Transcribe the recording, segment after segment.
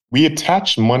we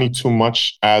attach money too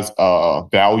much as a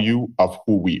value of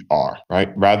who we are,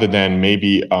 right? Rather than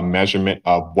maybe a measurement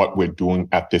of what we're doing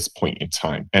at this point in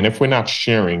time. And if we're not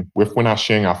sharing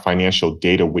our financial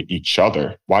data with each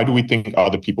other, why do we think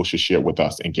other people should share with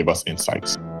us and give us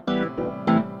insights?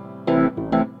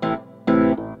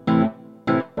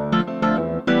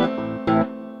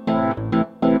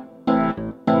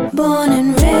 Born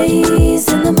and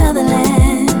raised in the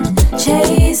motherland,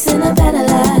 chasing a better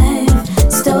life.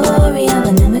 Story of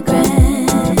an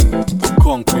immigrant.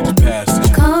 Concrete pastures.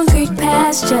 Concrete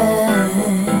pastures.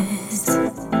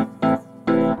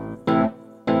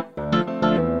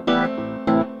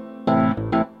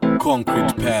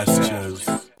 Concrete pastures.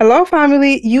 Hello,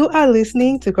 family. You are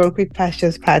listening to Concrete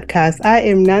Pastures Podcast. I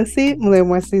am Nancy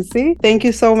Mulemwa-Sisi. Thank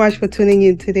you so much for tuning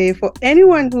in today. For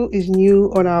anyone who is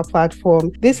new on our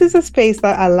platform, this is a space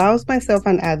that allows myself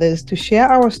and others to share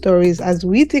our stories as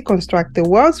we deconstruct the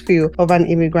world's view of an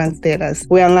immigrant status.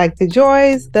 We unlock the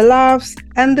joys, the laughs,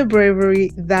 and the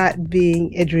bravery that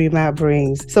being a dreamer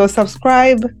brings. So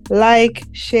subscribe, like,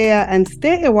 share, and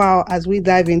stay a while as we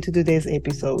dive into today's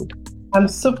episode. I'm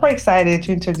super excited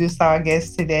to introduce our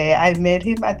guest today. I met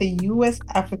him at the US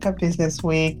Africa Business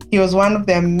Week. He was one of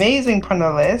the amazing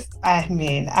panelists. I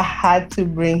had to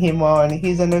bring him on.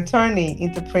 He's an attorney,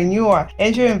 entrepreneur,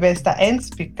 angel investor, and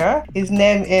speaker. His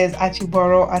name is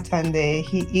Achumboro Ataande.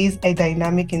 He is a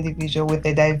dynamic individual with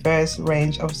a diverse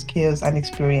range of skills and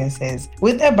experiences.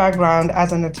 With a background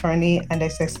as an attorney and a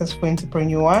successful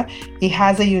entrepreneur, he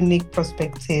has a unique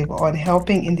perspective on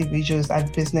helping individuals and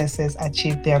businesses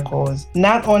achieve their goals.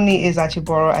 Not only is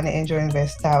Achumboro an angel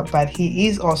investor, but he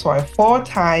is also a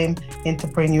full-time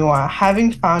entrepreneur,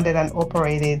 having founded and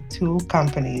operated 2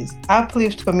 companies.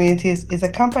 Uplift Communities is a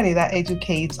company that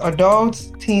educates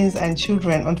adults, teens, and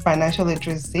children on financial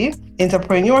literacy,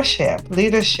 entrepreneurship,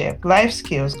 leadership, life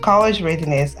skills, college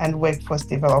readiness, and workforce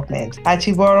development.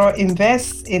 Achumboro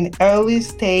invests in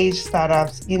early-stage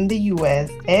startups in the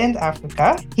US and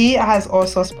Africa. He has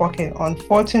also spoken on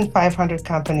Fortune 500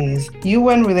 companies,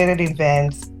 UN-related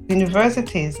events,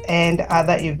 universities, and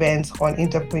other events on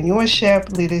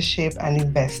entrepreneurship, leadership, and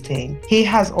investing. He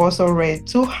has also read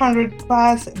 200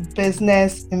 plus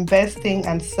business, investing,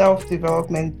 and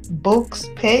self-development books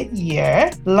per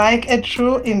year. Like a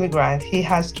true immigrant, he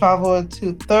has traveled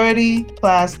to 30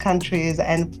 plus countries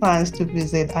and plans to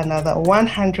visit another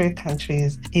 100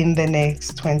 countries in the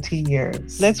next 20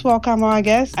 years. Let's welcome our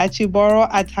guest, Achumboro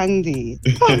Ataande.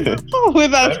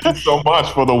 Thank you so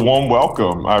much for the warm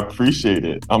welcome. I appreciate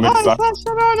it. It's such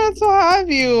an honor to have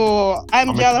you.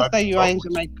 I'm jealous that you are in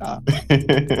Jamaica.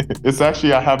 It's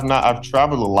actually, I've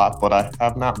traveled a lot, but I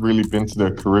have not really been to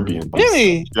the Caribbean.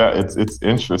 Really? Yeah, it's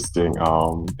interesting.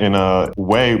 In a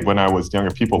way, when I was younger,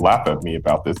 people laugh at me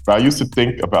about this, but I used to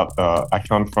think about, I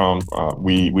come from,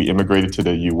 we immigrated to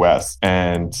the US,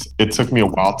 and it took me a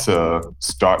while to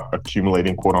start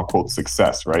accumulating quote unquote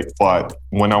success, right? But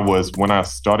when I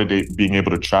started being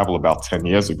able to travel about 10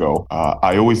 years ago,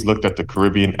 I always looked at the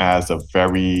Caribbean as a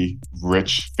very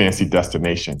rich, fancy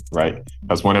destination, right?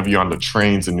 Because whenever you're on the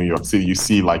trains in New York City, you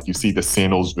see the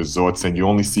Sandals resorts, and you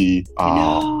only see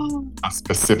a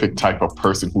specific type of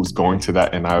person who's going to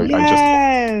that. And I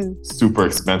just super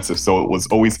expensive. So it was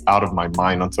always out of my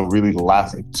mind until really the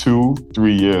last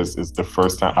 2-3 years is the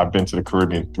first time I've been to the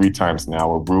Caribbean 3 times now: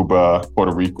 Aruba,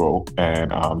 Puerto Rico,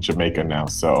 and Jamaica now.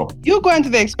 So you're going to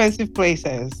the expensive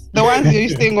places, the ones you're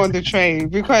staying on the train,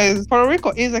 because Puerto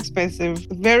Rico is expensive.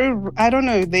 I don't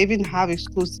know if they even have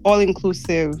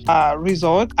all-inclusive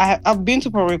resort. I've been to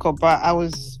Puerto Rico, but I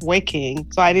was working,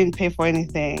 so I didn't pay for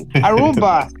anything.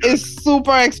 Aruba is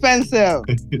super expensive.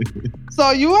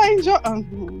 So you are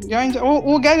enjoying.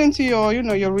 We'll get into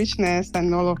your richness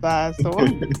and all of that. So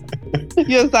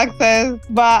your success.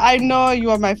 But I know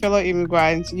you are my fellow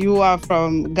immigrant. You are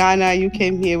from Ghana. You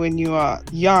came here when you were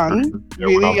young,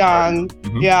 really young.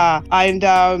 Mm-hmm. Yeah.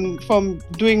 And from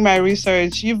doing my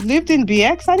research, you've lived in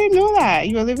BX. I didn't know that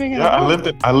you were living in. Yeah,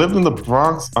 I lived in the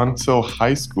Bronx until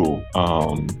high school.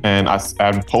 And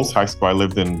post high school, I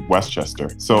lived in Westchester.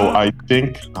 So I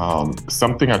think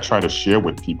something I try to share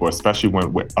with people, especially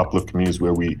when with Uplift communities,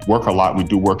 where we work a lot. We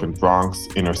do work in Bronx,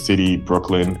 inner city,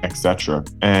 Brooklyn, etc.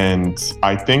 And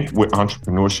I think with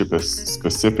entrepreneurship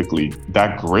specifically,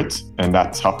 that grit and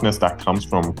that toughness that comes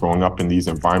from growing up in these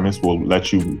environments will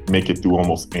let you make it through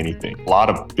almost anything. A lot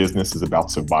of business is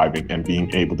about surviving and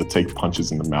being able to take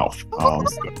punches in the mouth.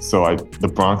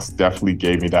 The Bronx definitely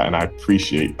gave me that, and I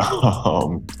appreciate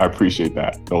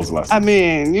those lessons. I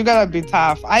mean, you gotta be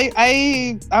tough.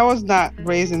 I was not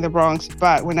raised in the Bronx,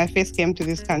 but when I face first came to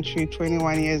this country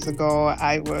 21 years ago,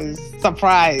 I was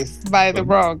surprised by the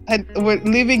Bronx. And with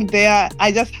living there,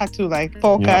 I just had to like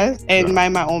focus and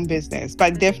mind my own business.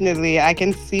 But definitely, I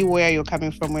can see where you're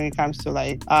coming from when it comes to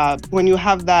like when you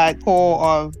have that core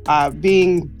of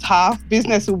being tough,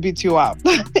 business will beat you up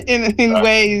in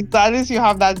ways. So at least you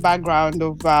have that background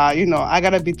of I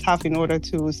gotta be tough in order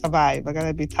to survive. I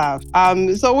gotta be tough.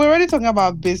 So we're already talking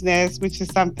about business, which is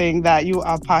something that you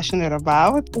are passionate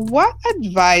about. What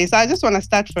advice? I just want to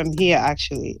start from here,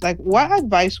 actually. Like, what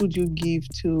advice would you give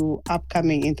to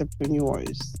upcoming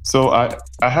entrepreneurs? So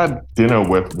I had dinner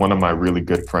with one of my really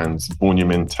good friends,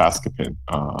 Bunyamin Taskapin.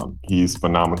 He's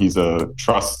phenomenal. He's a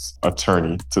trust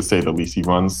attorney, to say the least. He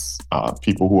runs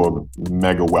people who are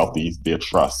mega wealthy, their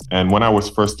trust. And when I was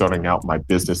first starting out my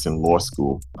business in law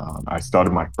school, I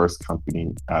started my first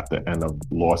company at the end of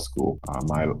law school,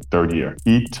 my third year.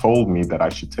 He told me that I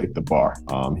should take the bar.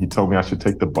 He told me I should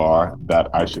take the bar, that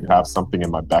I should have something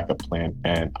in my backup plan,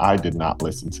 and I did not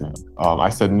listen to him. I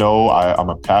said, no, I'm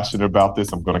passionate about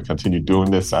this. I'm going to continue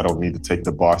doing this. I don't need to take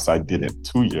the bar. So I did it.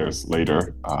 2 years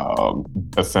later,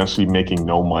 essentially making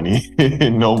no money,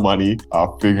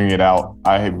 figuring it out.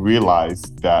 I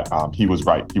realized that he was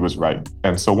right. He was right.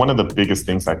 And so one of the biggest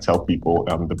things I tell people,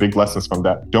 the big lessons from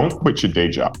that, don't quit your day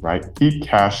job, right? Keep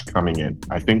cash coming in.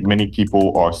 I think many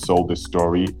people are sold the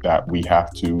story that we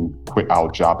have to quit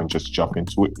our job and just jump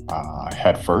into it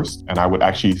head first. And I would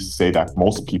actually say that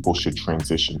most people should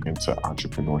transition into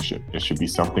entrepreneurship. It should be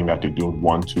something that they're doing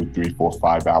 1, 2, 3, 4,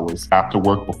 5 hours after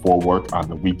work, before work, on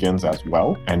the weekends as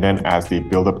well. And then as they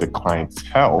build up the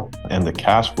clientele and the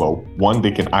cash flow, one,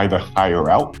 they can either hire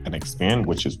out and expand,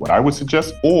 which is what I would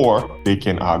suggest, or they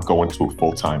can go into it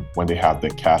full time when they have the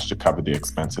cash to cover the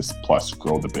expenses plus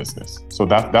grow the business. So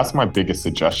that's my biggest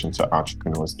suggestion to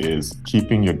entrepreneurs is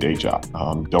keeping your day job.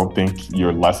 Don't think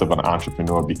you're less of an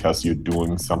entrepreneur because you're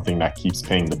doing something that keeps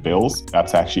paying the bills.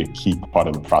 That's actually a key part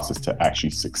of the process to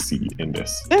actually succeed in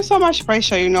this. There's so much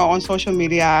pressure, on social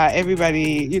media.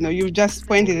 Everybody, you've just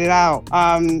pointed it out.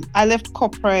 I left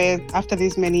corporate after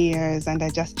these many years and I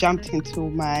just jumped into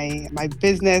my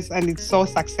business and it's so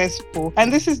successful.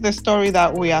 And this is the story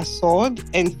that we are sold.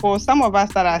 And for some of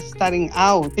us that are starting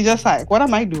out, it's just like, what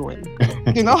am I doing?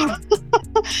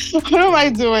 What am I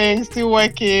doing? Still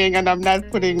working and I'm not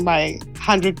putting my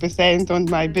 100% on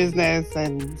my business.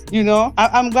 And,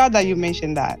 I'm glad that you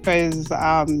mentioned that because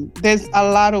there's a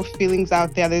lot of feelings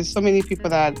out there. There's so many people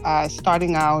that are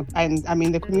starting out and I'm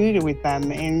in the community with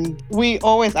them. And we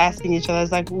always asking each other,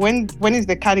 it's like, when is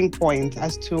the cutting point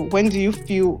as to when do you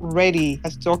feel ready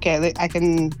as to, okay, I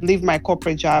can leave my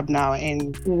corporate job now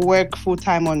and work full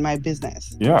time on my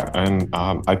business? Yeah. And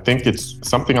I think it's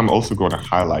something I'm also going to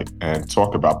highlight and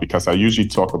talk about because I usually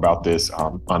talk about this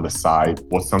on the side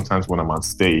or sometimes when I'm on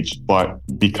stage. But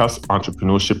because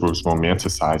entrepreneurship is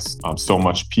romanticized so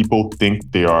much,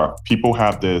 people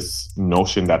have this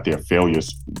notion that they're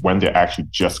failures when they're actually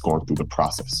just going through the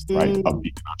process, right, of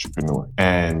being an entrepreneur.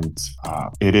 And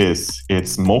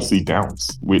it's mostly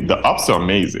downs. The ups are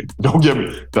amazing. Don't get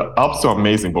me, the ups are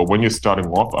amazing. But when you're starting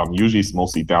off, usually it's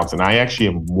mostly downs. And I actually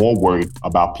am more worried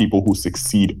about people who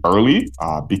succeed early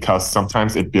because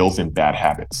sometimes it builds in bad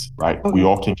habits, right? Okay. We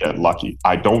all can get lucky.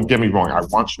 Don't get me wrong. I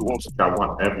want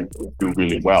everyone to do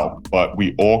really well, but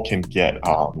we all can get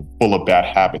full of bad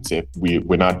habits if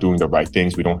we're not doing the right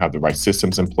things. We don't have the right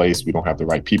systems in place. We don't have the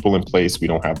right people in place. We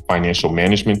don't have financial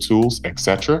management tools,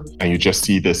 etc. And you just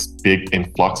see this big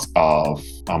influx of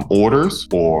orders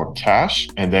or cash,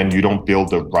 and then you don't build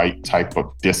the right type of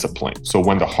discipline. So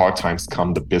when the hard times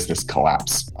come, the business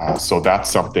collapse. So that's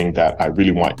something that I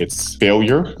really want. It's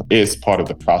failure is part of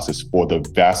the process for the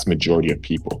vast majority of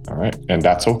people. All right. And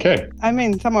that's okay. I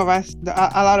mean, some of us,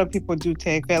 a lot of people do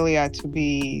take failure to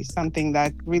be something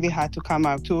that really hard to come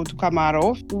out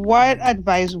of. What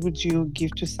advice would you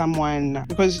give to someone?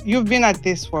 Because you've been at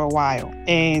this for a while.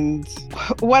 And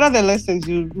what are the lessons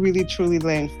you really truly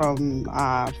learned from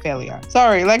failure?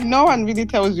 Sorry, like no one really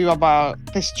tells you about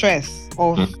the stress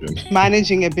of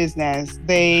managing a business,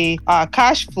 the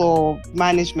cash flow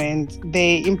management,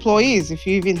 the employees, if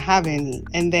you even have any,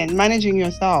 and then managing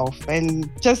yourself and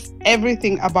just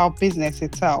everything about business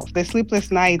itself. The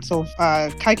sleepless nights of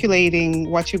calculating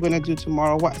what you're going to do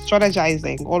tomorrow,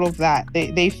 strategizing, all of that,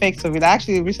 the effects of it. I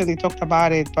actually recently talked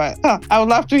about it, but I would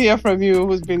love to hear from you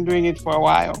who's been doing it for a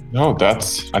while. No,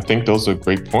 I think those are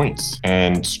great points.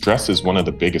 And stress is one of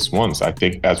the biggest ones. I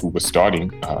think as we were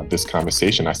starting this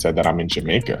conversation, I said that I'm in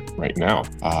Jamaica right now.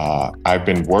 I've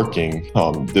been working,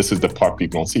 this is the part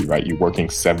people don't see, right? You're working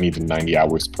 70 to 90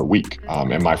 hours per week.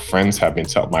 And my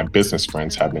business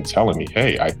friends have been telling me,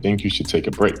 hey, I think you should take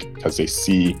a break. because they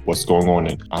see what's going on.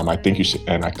 And I think you should,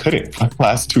 and I couldn't. For the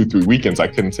last 2-3 weekends, I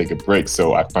couldn't take a break.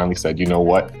 So I finally said, you know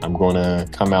what? I'm going to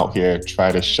come out here,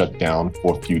 try to shut down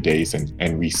for a few days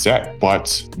and reset.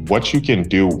 But what you can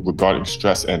do regarding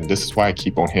stress, and this is why I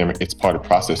keep on hammering, it's part of the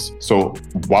process. So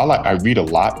while I read a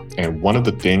lot, and one of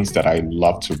the things that I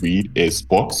love to read is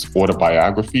books,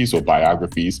 autobiographies or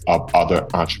biographies of other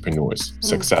entrepreneurs,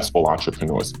 successful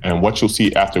entrepreneurs. And what you'll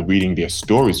see after reading their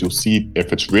stories, you'll see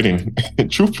if it's written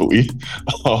truthfully,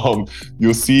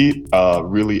 you'll see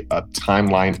really a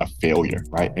timeline of failure,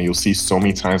 right? And you'll see so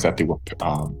many times that they were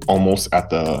almost at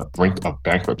the brink of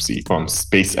bankruptcy, from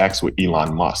SpaceX with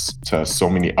Elon Musk to so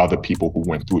many other people who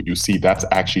went through it. You see, that's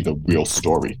actually the real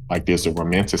story. Like, there's a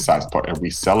romanticized part, and we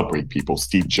celebrate people.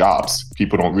 Steve Jobs,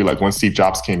 people don't realize when Steve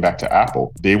Jobs came back to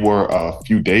Apple, they were a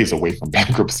few days away from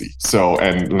bankruptcy. So,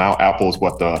 and now Apple's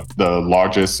what the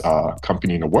largest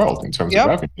company in the world in terms of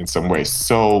revenue in some ways.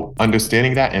 So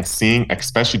understanding that and seeing,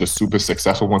 especially the super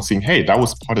successful ones, seeing, hey, that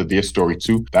was part of their story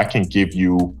too. That can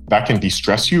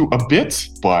de-stress you a bit.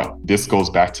 But this goes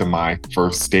back to my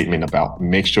first statement about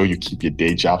make sure you keep your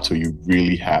day job till you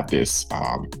really have this,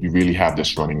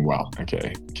 running well.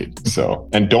 Okay. So,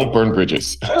 and don't burn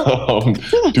bridges.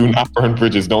 Do not burn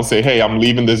bridges. Don't say, hey, I'm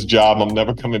leaving this job, I'm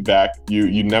never coming back.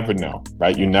 You never know,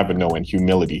 right? You never know. And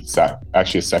humility,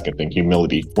 actually a second thing,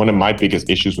 humility. One of my biggest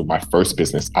issues with my first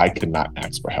business, I could not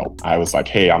ask for help. I was like,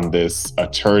 hey, I'm this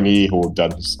attorney who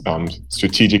does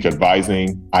strategic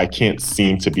advising. I can't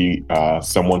seem to be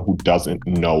someone who doesn't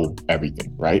know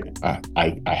everything, right?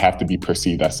 I have to be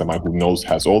perceived as somebody who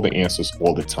has all the answers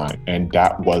all the time. And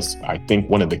that was, I think,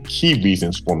 one of the key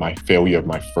reasons for my failure of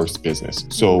my first business.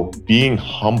 So being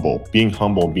humble,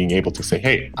 and being able to say,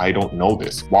 hey, I don't know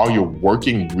this, while you're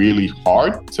working really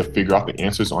hard to figure out the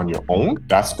answers on your own,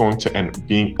 that's going to, and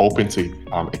being open to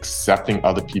accepting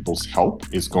other people's help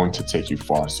is going to take you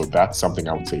far. So that's something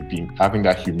I would say, having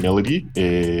that humility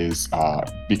is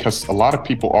because a lot of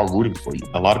people are rooting for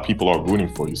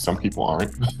you. Some people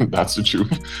aren't. That's the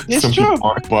truth. Some people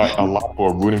aren't, but a lot of people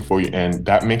are rooting for you, and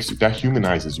that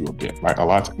humanizes you a bit, right? A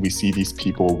lot we see these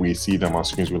people, we see them on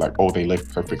screens, we're like, oh, they live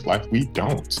perfect life. We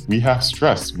don't. We have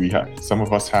stress. Some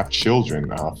of us have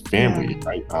children, family,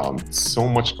 right? So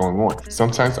much going on.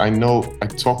 Sometimes I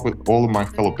talk with all of my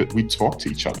fellow, we talk to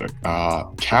each other.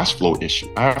 Cash flow issue.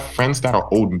 I have friends that are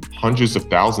owed hundreds of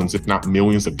thousands, if not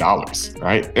millions of dollars,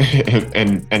 right?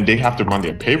 and they have to run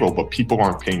their payroll, but people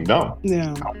aren't paying them.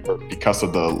 Yeah. Because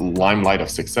of the limelight of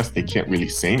success, they can't really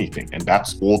say anything. And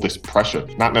that's all this pressure,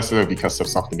 not necessarily because of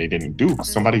something they didn't do.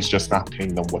 Somebody's just not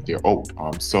paying them what they're owed.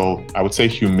 So I would say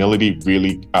humility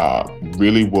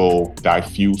really will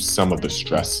diffuse some of the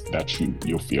stress that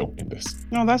you'll feel in this.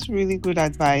 No, that's really good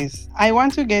advice. I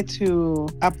want to get to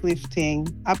uplift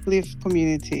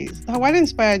communities. What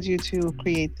inspired you to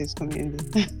create this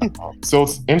community? So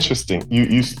it's interesting.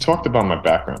 You talked about my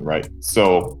background, right?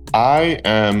 So I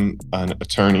am an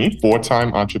attorney,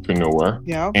 4-time entrepreneur,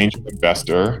 angel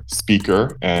investor,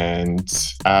 speaker, and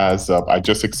I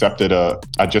just accepted a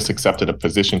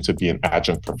position to be an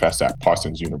adjunct professor at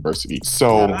Parsons University.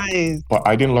 So, nice. But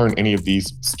I didn't learn any of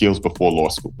these skills before law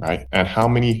school, right? And how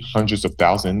many hundreds of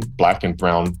thousands Black and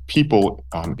brown people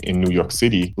in New York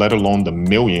City, let alone the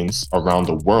millions around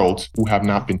the world who have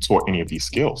not been taught any of these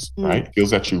skills, right?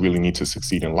 Skills that you really need to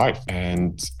succeed in life.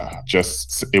 And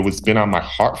it was been on my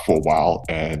heart for a while.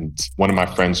 And one of my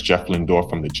friends, Jeff Lindor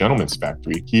from the Gentleman's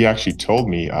Factory, he actually told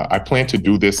me, I plan to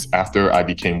do this after I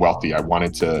became wealthy. I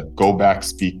wanted to go back,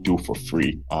 speak, do for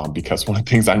free. Because one of the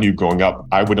things I knew growing up,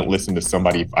 I wouldn't listen to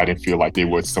somebody if I didn't feel like they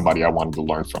were somebody I wanted to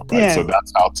learn from, right? Yeah. So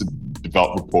that's how to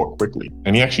develop rapport quickly.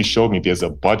 And he actually showed me there's a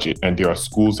budget, and there are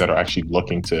schools that are actually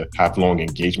looking to have longer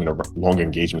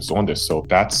engagements on this. So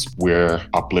that's where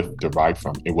Uplift derived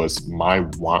from. It was my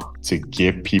want to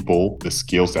give people the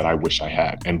skills that I wish I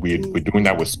had. And we're doing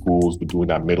that with schools. We're doing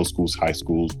that middle schools, high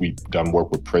schools. We've done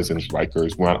work with prisons,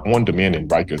 Rikers. We're on demand in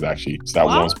Rikers, actually. So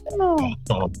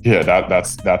that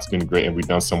that's been great. And we've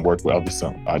done some work with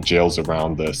other jails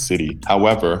around the city.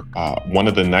 However, one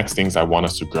of the next things I want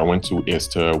us to grow into is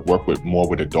to work more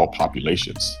with adult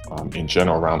populations in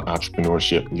general around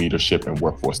entrepreneurship, leadership, and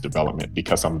workforce development,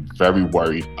 because I'm very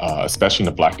worried, especially in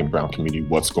the Black and brown community,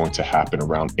 what's going to happen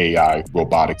around AI,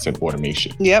 robotics, and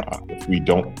automation. If we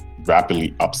don't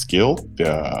rapidly upskill,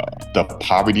 the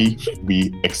poverty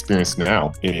we experience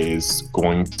now is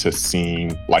going to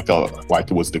seem like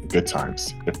it was the good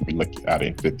times if we look at it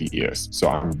in 50 years. So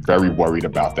I'm very worried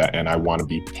about that, and I want to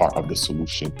be part of the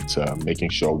solution to making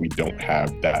sure we don't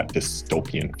have that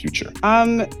dystopian future.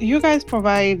 You guys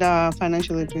provide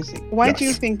financial literacy. Why Yes. do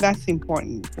you think that's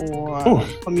important for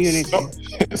communities?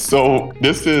 So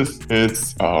this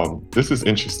is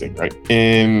interesting, right?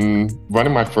 In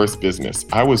running my first business,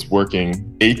 I was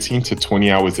working 18 to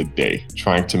 20 hours a day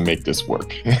trying to make this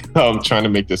work.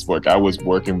 I was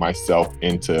working myself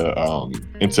into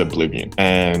oblivion.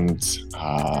 And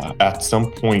at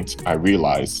some point, I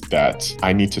realized that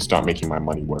I need to start making my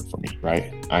money work for me,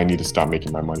 right? I need to start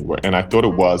making my money work. And I thought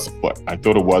it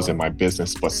was in my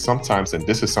business, but sometimes, and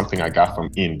this is something I got from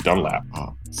Ian Dunlap,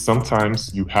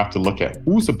 sometimes you have to look at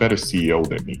who's a better CEO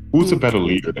than me, who's a better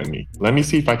leader than me. Let me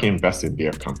see if I can invest in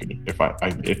their company.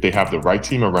 If they have the right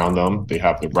team around them, they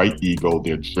have the right ego,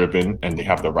 they're driven, and they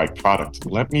have the right product.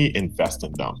 Let me invest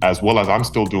in them, as well as I'm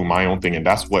still doing my own thing. And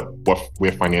that's where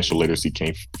financial literacy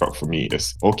came from for me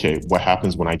is, okay, what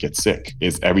happens when I get sick?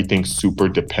 Is everything super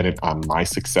dependent on my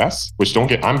success? Which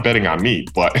I'm betting on me,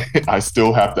 but I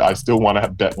still want to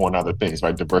bet on other things,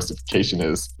 right? Diversification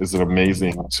is an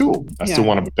amazing tool. I still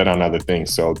want to bet on other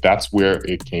things. So that's where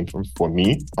it came from for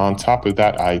me. On top of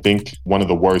that, I think one of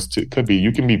the worries could be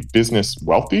you can be business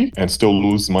wealthy and still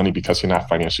lose money because you're not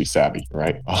financially savvy,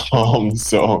 right?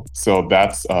 So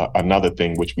that's another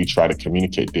thing which we try to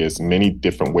communicate. There's many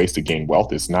different ways to gain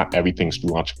wealth. It's not everything's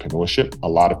through entrepreneurship. A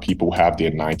lot of people have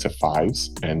their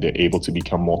 9-to-5s and they're able to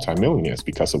become multimillionaires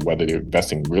because of whether they're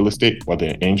investing in real estate, whether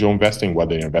they're angel investing,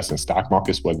 whether they invest in stock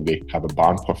markets, whether they have a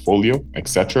bond portfolio,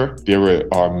 etc. There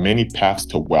are many paths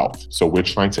to wealth. So we're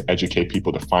trying to educate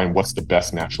people to find what's the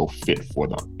best natural fit for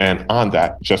them. And on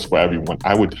that, just for everyone,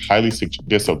 I would highly suggest,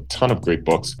 there's a ton of great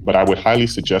books, but I would highly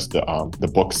suggest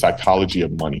the book Psychology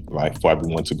of Money, right? For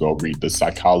everyone to go read The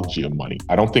Psychology of Money.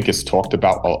 I don't think it's talked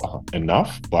about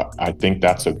enough, but I think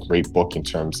that's a great book in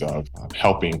terms of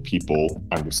helping people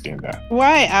understand that.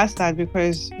 Why I ask that,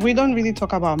 because we don't really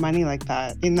talk about money like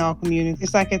that in our community.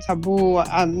 It's like a taboo.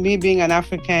 Me being an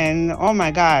African, oh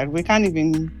my God, we can't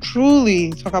even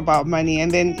truly talk about money.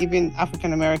 And then even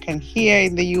African American here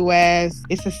in the US,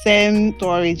 it's the same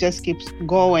story, just keeps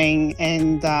going.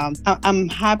 And I'm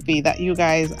happy that you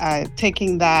guys are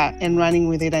taking that and running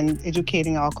with it and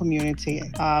educating our community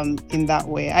in that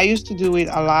way. I used to do it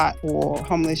a lot for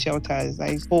homeless shelters,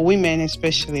 like for women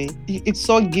especially. It's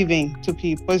so giving to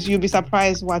people, because you'll be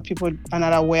surprised what people are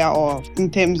not aware of in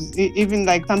terms, even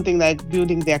like something like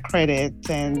building their credit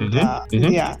and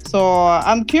So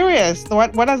I'm curious,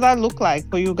 what does that look like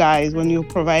for you guys when you're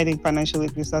providing financial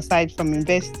literacy aside from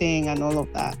investing and all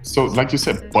of that? So like you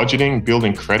said, budgeting,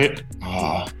 building credit,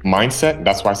 mindset.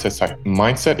 That's why I said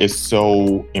mindset is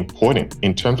so important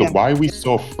in terms of why are we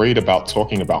so afraid about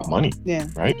talking about money,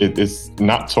 right? It's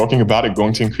not talking about it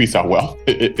going to increase our wealth.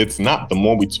 It's not. The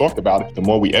more we talk about it, the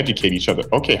more we educate each other.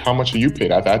 Okay, how much are you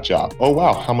paid at that job? Oh,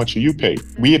 wow, how much are you paid?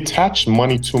 We attach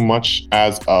money too much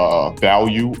as a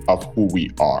value of who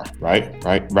we are, right?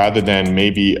 Rather than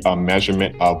maybe a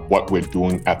measurement of what we're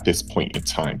doing at this point in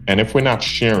time. And if we're not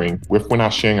sharing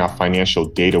our financial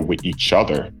data with each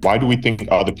other, why do we think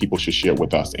other people should share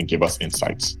with us and give us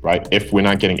insights, right? If we're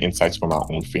not getting insights from our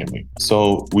own family.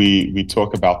 So we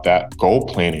talk about that goal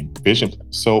planning, vision.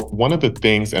 So one of the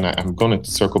things, and I'm going to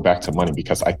circle back to money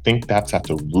because I think that's at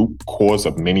the root cause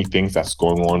of many things that's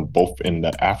going on both in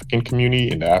the African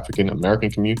community, in the African American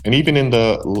community, and even in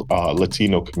the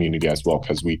Latino community as well,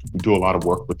 because we do a lot of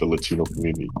work with the Latino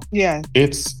community. Yeah.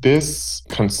 It's this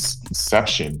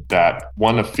conception that,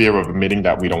 one, a fear of admitting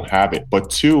that we don't have it, but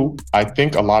two, I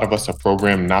think a lot of us are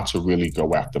programmed not to really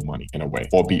go after money in a way,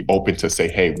 or be open to say,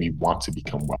 hey, we want to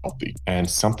become wealthy. And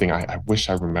something, I wish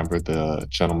I remember the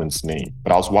gentleman's name,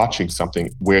 but I was watching something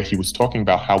where he was talking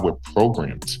about how we're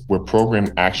programmed. We're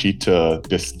programmed actually to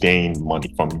disdain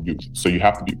money from youth. So you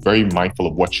have to be very mindful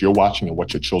of what you're watching and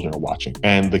what your children are watching.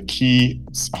 And the key,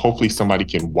 hopefully somebody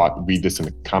can read this in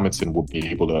the comments and we'll be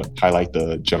able to highlight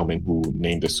the gentleman who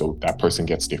named this so that person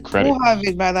gets their credit. We'll have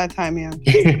it by that time, yeah.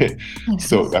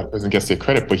 So that person gets their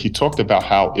credit. But he talked about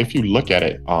how, if you look at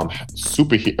it,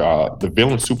 the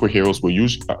villain superheroes were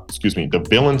usually, the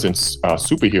villains in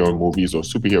superhero movies or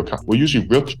superhero were usually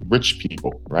rich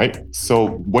people, right? So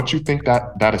what you think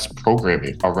that is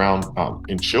programming around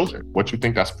in children? What you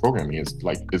think that's programming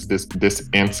is this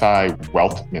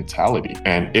anti-wealth mentality.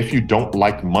 And if you don't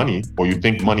like money or you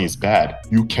think money is bad,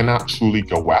 you cannot truly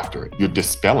go after it. You're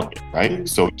dispelling it, right?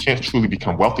 So you can't truly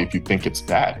become wealthy if you think it's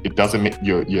bad. It doesn't make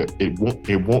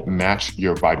it won't match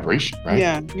your vibration, right?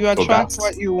 Yeah, you So attract that's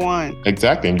what you want.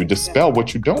 exactly, and you dispel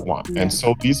what you don't want. Yeah. And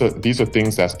so these are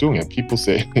things that's doing it. People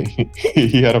say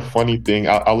he had a funny thing.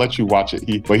 I'll let you watch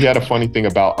it. But he had a funny thing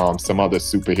about some other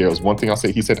superheroes. One thing I'll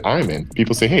say, he said Iron Man.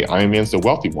 People say, hey, Iron Man's the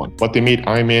wealthy one, but they made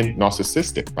Iron Man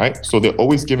narcissistic, right? So they're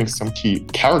always giving some key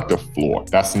character flaw.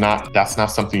 That's not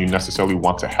something you necessarily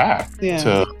want to have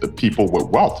to the people with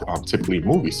wealth, typically in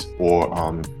movies.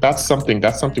 Or that's something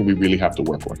we really have to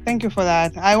work on. Thank you for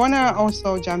that. I want to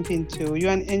also jump into,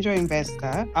 you're an angel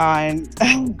investor, and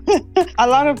a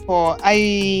lot of people,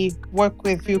 I work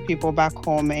with few people back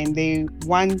home and they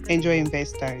want angel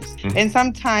investors. Mhm. And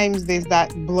sometimes there's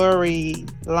that blurry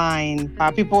line.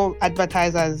 People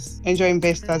advertise as angel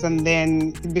investors and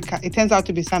then it turns out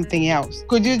to be something else.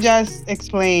 Could you just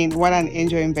explain what an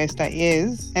angel investor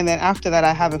is? And then after that,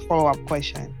 I have a follow-up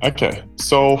question. Okay.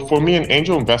 So for me, an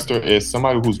angel investor is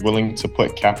somebody who's willing to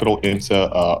put capital into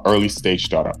early stage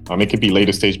startup. It could be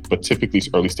later stage, but typically it's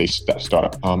early stage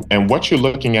startup. And what you're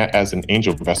looking at as an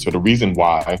angel investor, the reason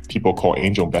why people call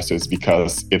angel investors is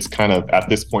because it's kind of at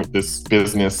this point, this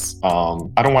business,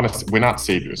 we're not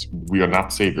saviors. We are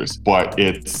not saviors, but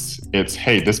it's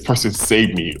hey, this person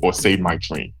saved me or saved my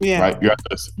dream, right?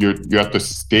 You're at the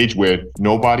stage where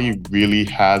nobody really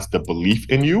has the belief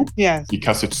in you,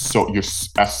 because you're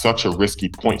at such a risky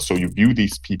point. So you view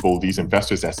these people, these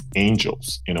investors, as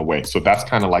angels in a way. So that's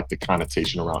kind of like the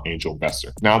connotation around angel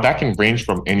investor. Now that can range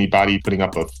from anybody putting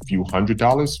up a few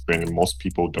 $100s, and most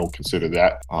people don't consider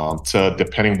that, to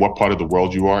depending what part of the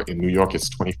world you are. In New York, it's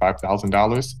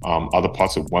 $25,000. Other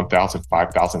parts of $1,000,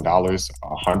 $5,000,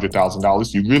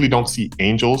 $100,000. You really don't see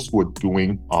angels who are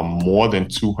doing more than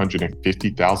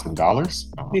 $250,000.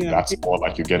 That's more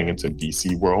like you're getting into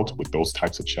VC world with those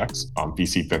types of checks,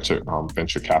 VC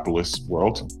venture capitalist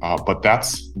world. But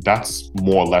that's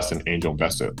more or less an angel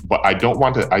investor. But I don't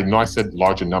want to. I know I said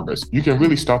larger numbers. You can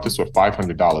really start this with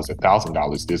 $500,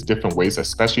 $1,000. There's different ways,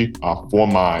 especially for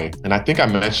and I think I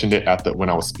mentioned it when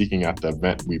I was speaking at the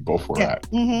event we both were at.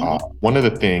 One of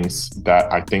the things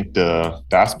that I think the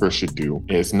diaspora should do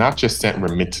is not just send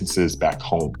remittances back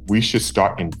home. We should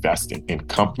start investing in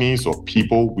companies or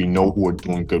people we know who are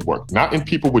doing good work, not in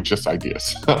people with just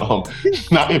ideas.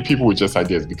 Not in people with just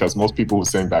ideas, because most people who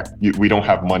send back, we don't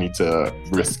have money to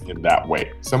risk in that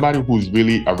way. Somebody who's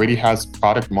really already has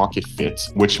product market fit,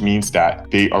 which means that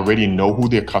they already know who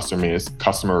their customer is.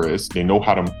 They know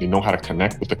how to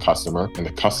connect with the customer, and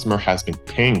the customer has been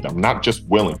paying them, not just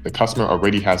willing. The customer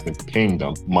already has been paying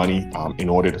them money in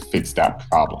order to fix that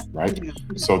problem, right?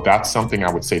 So that's something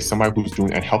I would say, somebody who's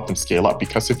doing, and help them scale up.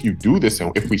 Because if you do this,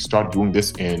 and if we start doing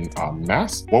this in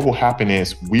mass, what will happen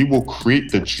is we will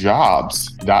create the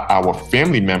jobs that our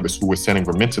family members who we're sending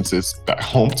remittances back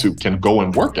home to can go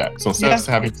and work at. So instead of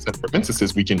having to send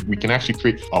remittances, we can actually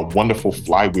create a wonderful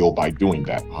flywheel by doing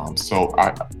that. So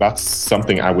that's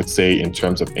something I would say in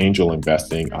terms of angel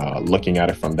investing, looking at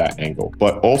it from that angle.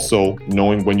 But also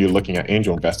knowing when you're looking at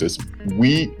angel investors,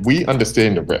 we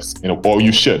understand the risk, or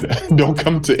you should. Don't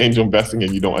come to angel investing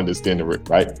and you don't understand the risk,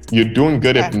 right? You're doing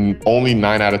good if only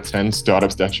 9 out of 10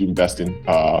 startups that you invest in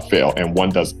fail, and one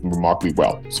does remarkably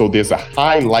well. So there's a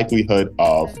high likelihood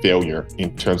of failure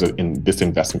in this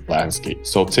investment landscape.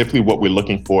 So typically what we're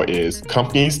looking for is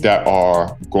companies that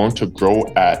are going to grow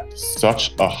at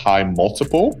such a high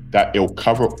multiple that it'll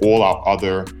cover all our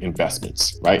other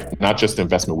investments, right? Not just the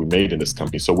investment we made in this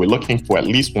company. So we're looking for at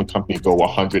least one company go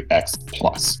 100x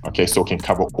plus, okay? So it can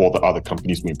cover all the other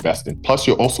companies we invest in. Plus,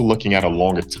 you're also looking at a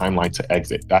longer timeline to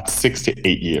exit. That's 6 to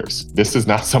 8 years. This is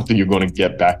not something you're going to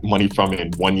get back money from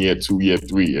in 1 year, 2 year,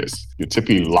 3 years. You're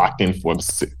typically locked in for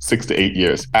 6 to 8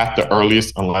 years at the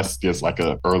earliest, unless there's like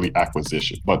an early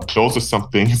acquisition. But those are some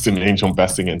things in angel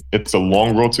investing, and it's a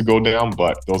long road to go down,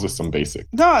 but those are some basics.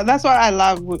 No, that's what I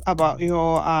love about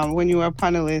your when you were a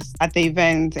panelist at the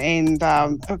event. And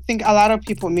I think a lot of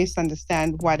people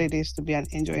misunderstand what it is to be an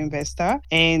angel investor,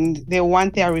 and they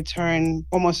want their return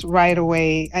almost right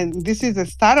away. And this is a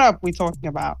startup we're talking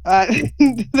about.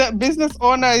 The business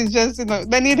owner is just,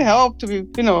 they need help to be,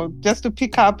 just to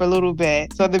pick up a little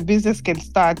bit so the business can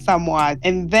start somewhat.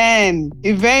 And then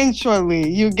eventually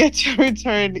you get your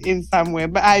return in somewhere.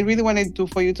 But I really wanted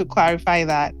for you to clarify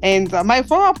that. And my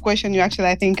follow-up question, you actually,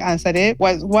 I think, answered it,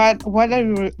 was what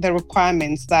are the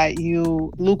requirements that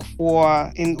you look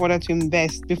for in order to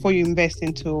invest before you invest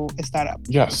into a startup?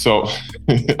 Yeah, so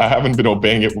I haven't been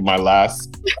obeying it with my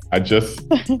last I just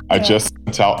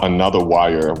sent out another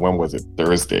wire. When was it?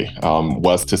 Thursday.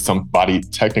 Was to somebody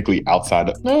technically outside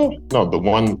of, no, the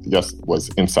one, yes, was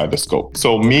inside the scope.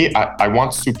 So me, I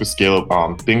want super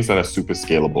scalable, things that are super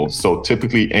scalable. So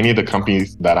typically any of the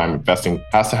companies that I'm investing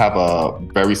has to have a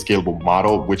very scalable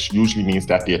model, which usually means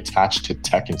that they're attached to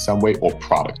tech in some way or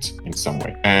product in some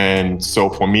way. And so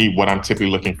for me, what I'm typically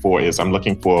looking for is I'm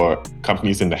looking for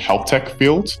companies in the health tech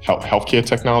field, healthcare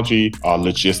technology,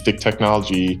 logistic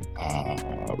technology,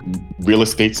 real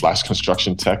estate /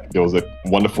 construction tech. There was a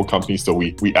wonderful company, so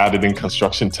we added in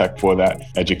construction tech for that,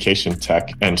 education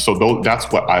tech. And so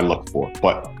that's what I look for.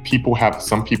 But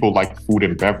some people like food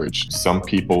and beverage. Some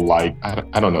people like,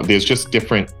 I don't know, there's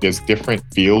different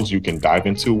fields you can dive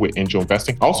into with angel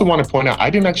investing. I also want to point out, I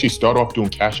didn't actually start off doing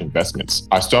cash investments.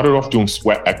 I started off doing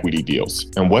sweat equity deals.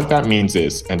 And what that means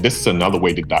is, and this is another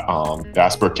way that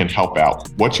Diaspora can help out.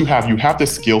 What you have the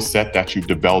skill set that you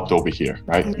developed over here,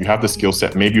 right? You have the skill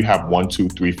set. Maybe you have 1, 2,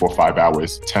 3, 4, 5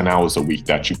 hours, 10 hours a week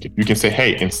that you can say,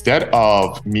 hey, instead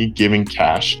of me giving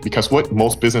cash, because what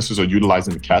most businesses are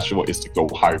utilizing the cash for is to go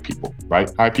hire people,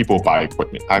 right? Hire people, buy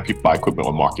equipment,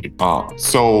 or marketing.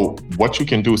 So what you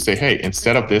can do is say, hey,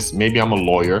 instead of this, maybe I'm a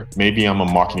lawyer, maybe I'm a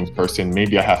marketing person,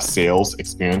 maybe I have sales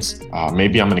experience,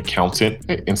 maybe I'm an accountant.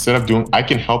 Hey, instead of I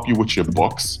can help you with your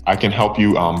books. I can help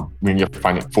you when you're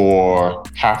finding for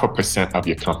 0.5% of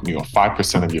your company or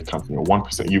 5% of your company or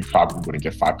 1%. You probably wouldn't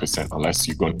get 5% unless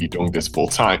you're going to be doing this full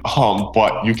time.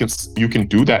 But you can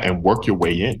do that and work your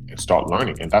way in and start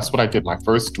learning. And that's what I did. My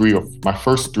first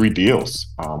three deals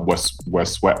was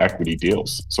sweat equity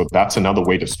deals. So that's another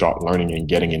way to start learning and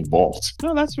getting involved.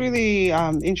 No, that's really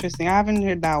interesting. I haven't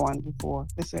heard that one before.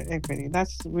 It's equity.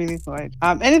 That's really good.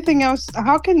 Anything else?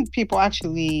 How can people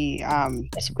actually,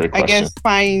 that's a great question. I guess,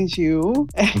 find you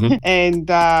and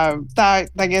start,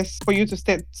 I guess, for you to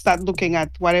start looking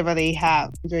at whatever they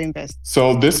have to invest?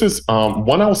 So this is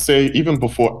one I'll say even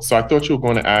before. So I thought you were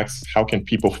going to ask, how can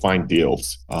people find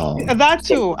deals? That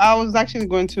too. I was actually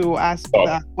going to ask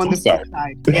that on the flip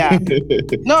side. Yeah.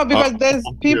 No, because there's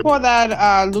people that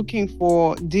are looking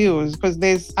for deals, because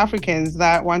there's Africans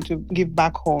that want to give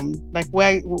back home. Like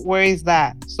where is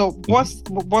that? So what's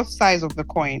both sides of the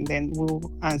coin? Then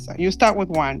we'll answer. You start with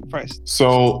one first.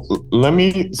 So let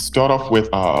me start off with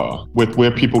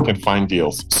where people can find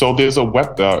deals. So there's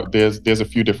a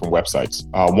few different websites.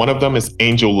 One of them is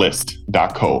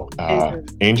angellist.co.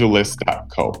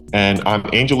 Angellist.co. And on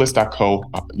angellist.co,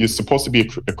 you're supposed to be an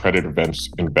accredited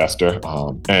investor.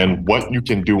 And what you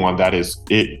can do on that is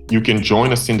you can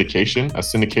join a syndication. A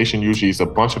syndication usually is a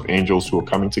bunch of angels who are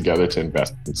coming together to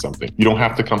invest in something. You don't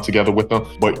have to come together with them,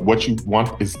 but what you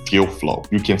want is deal flow.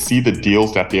 You can see the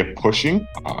deals that they're pushing.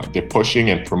 They're pushing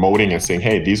and promoting and saying,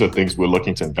 hey, these are things we're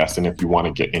looking to invest in if you want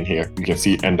to get in here. You can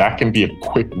see, and that can be a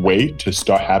quick way to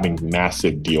start having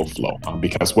massive deal flow.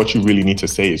 Because what you really need to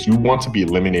say is you want to be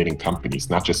eliminating companies,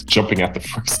 not just jumping at the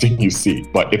first thing you see.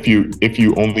 But if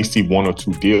you only see 1 or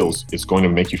 2 deals, it's going to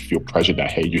make you feel pressure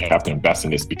that, hey, you have to invest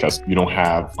in this because you don't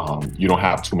have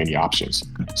too many options.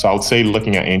 So I would say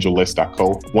looking at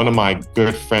angellist.co. One of my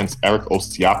good friends, Eric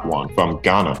Osiakwan from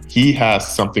Ghana, he has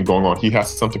something going on. He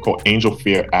has something called Angel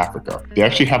Fair Africa. They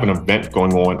actually have an event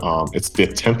going on. It's their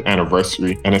 10th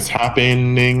anniversary and it's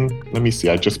happening, let me see,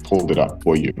 I just pulled it up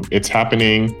for you. It's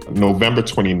happening November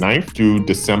 29th to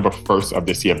December 1st of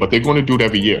this year, but they're going to do it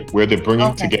every year where they're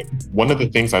bringing together. One of the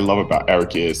things I love about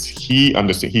Eric is he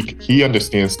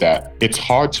understands that it's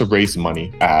hard to raise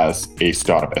money as a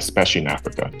startup, especially in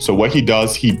Africa. So what he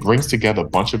does, he brings together a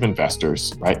bunch of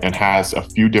investors, right? And has a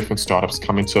few different startups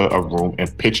come into a room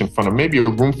and pitch in front of maybe a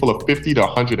room full of 50 to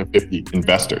 150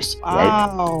 investors,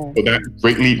 right? So that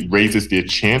greatly raises their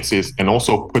chances and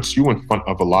also puts you in front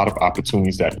of a lot of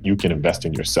opportunities that you can invest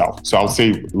in yourself. So I would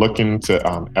say look into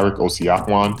Eric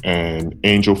Osiakwan and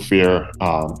Angel Fair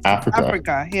Africa.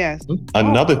 Africa, yes.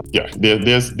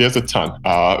 There's a ton.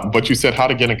 But you said how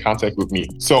to get in contact with me.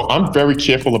 So I'm very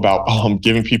careful about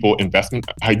giving people investment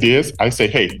ideas. I say,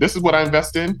 hey, this is what I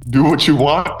invest in. Do what you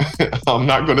want. I'm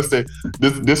not going to say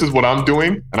this is what I'm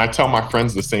doing. And I tell my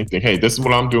friends the same thing. Hey, this is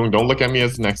what I'm doing. Don't look at me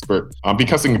as an expert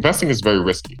because investing is very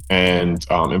risky and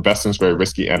investing is very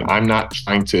risky. And I'm not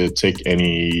trying to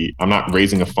I'm not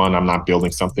raising a fund. I'm not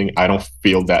building something. I don't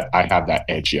feel that I have that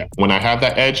edge yet. When I have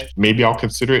that edge, maybe I'll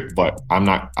consider it, but I'm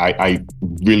not, I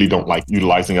really don't like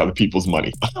utilizing other people's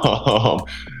money.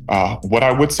 What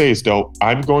I would say is, though,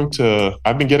 I've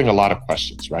been getting a lot of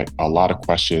questions, right? A lot of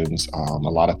questions, a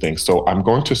lot of things. So I'm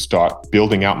going to start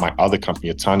building out my other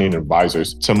company, Ataande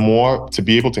Advisors, to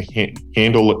be able to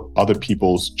handle other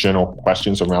people's general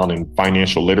questions around in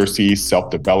financial literacy,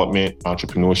 self-development,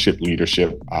 entrepreneurship,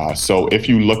 leadership. So if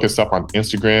you look us up on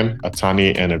Instagram,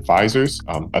 Ataande Advisors,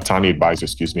 on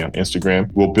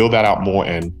Instagram, we'll build that out more,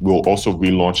 and we'll also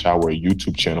relaunch our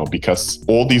YouTube channel, because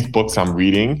all these books I'm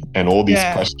reading and all these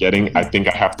questions getting, I think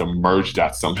I have to merge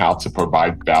that somehow to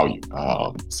provide value.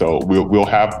 So we'll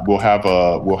have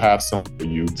some for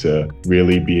you to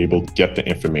really be able to get the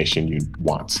information you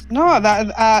want. No,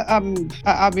 that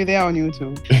I'll be there on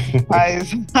YouTube.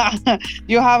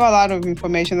 You have a lot of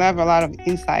information. I have a lot of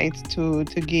insights to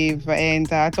give. And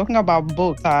talking about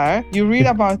books, you read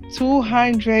about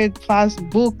 200 plus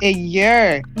books a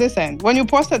year. Listen, when you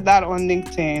posted that on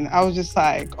LinkedIn, I was just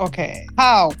like, okay,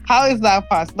 how is that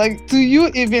fast? Like, do you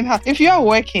even have, if you're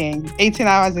working 18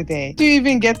 hours a day, do you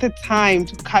even get the time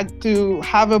to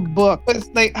have a book? It's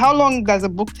like, how long does a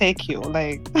book take you?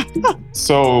 Like,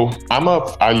 so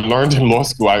I learned in law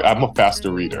school, I'm a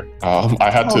faster reader. I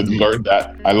had to learn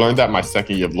that. I learned that my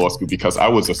second year of law school, because I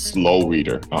was a slow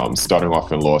reader starting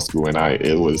off in law school, and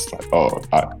it was like,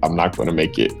 I'm not going to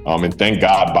make it. And thank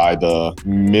God by the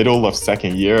middle of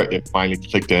second year, it finally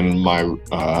clicked in.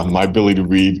 My ability to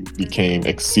read became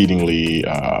exceedingly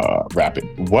rapid.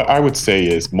 What I would say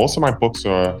is most of my books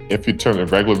are, if you turn a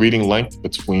regular reading length,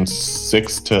 between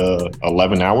 6 to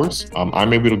 11 hours.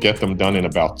 I'm able to get them done in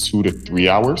about 2 to 3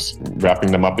 hours,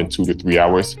 wrapping them up in 2 to 3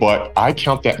 hours. But I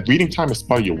count that reading time as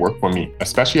part of your work for me,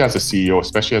 especially as a CEO,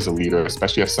 especially as a leader,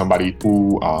 especially as somebody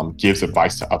who gives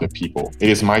advice to other people. It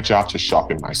is my job to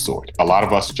sharpen my sword. A lot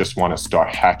of us just want to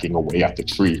start hacking away at the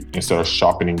tree instead of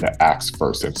sharpening the axe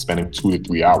first and spending 2 to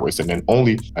 3 hours. And then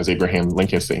only, as Abraham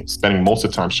Lincoln said, spending most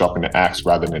of the time sharpening the axe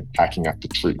rather than hacking at the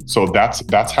tree. So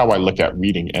that's how I look at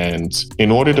reading. And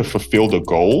in order to fulfill the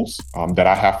goals that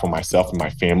I have for myself and my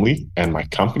family and my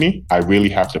company, I really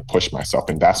have to push myself.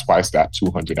 And that's why it's that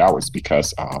 200 hours,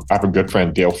 because I have a good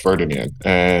friend, Dale Ferdinand.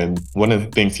 And one of the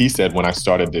things he said when I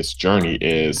started this journey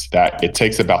is that it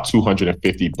takes about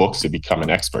 250 books to become an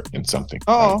expert in something,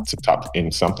 right? To top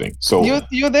in something. So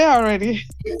you're there already.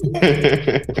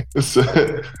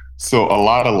 So a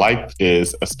lot of life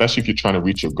is, especially if you're trying to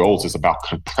reach your goals, is about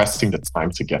compressing the time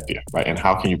to get there, right? And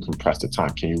how can you compress the time?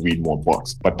 Can you read more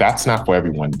books? But that's not for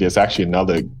everyone. There's actually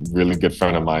another really good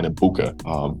friend of mine, Ibuka,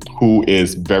 who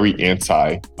is very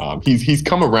anti. He's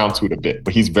come around to it a bit,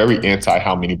 but he's very anti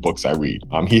how many books I read.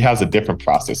 He has a different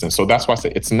process. And so that's why I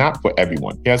say it's not for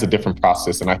everyone. He has a different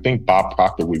process. And I think Bob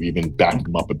Proctor would even back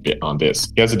him up a bit on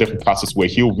this. He has a different process where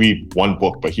he'll read one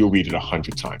book, but he'll read it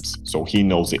 100 times. So he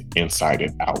knows it inside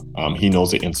and out. He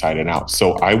knows it inside and out.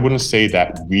 So I wouldn't say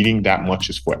that reading that much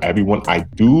is for everyone. I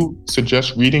do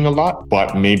suggest reading a lot,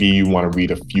 but maybe you want to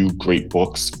read a few great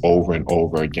books over and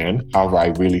over again. However, I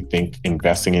really think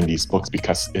investing in these books,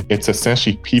 because it's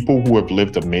essentially people who have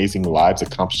lived amazing lives,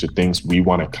 accomplished the things we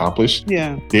want to accomplish.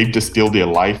 Yeah. They've distilled their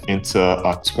life into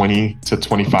a $20 to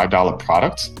 $25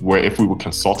 product, where if we were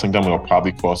consulting them, it'll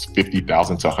probably cost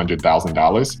 $50,000 to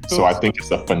 $100,000. So I think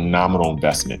it's a phenomenal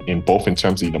investment in both in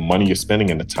terms of the money you're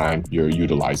spending and the time you're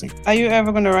utilizing. Are you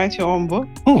ever going to write your own book?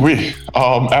 Oh, really?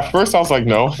 At first I was like,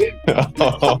 no. At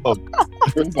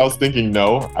first I was thinking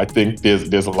no. I think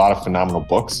there's a lot of phenomenal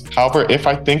books. However, if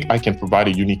I think I can provide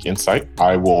a unique insight,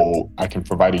 I can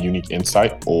provide a unique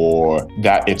insight, or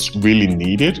that it's really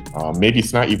needed. Maybe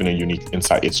it's not even a unique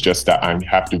insight. It's just that I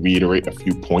have to reiterate a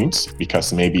few points,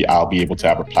 because maybe I'll be able to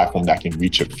have a platform that can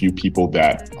reach a few people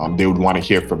that they would want to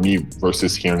hear from me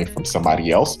versus hearing it from somebody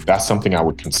else. That's something I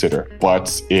would consider.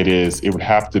 But it would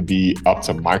have to be up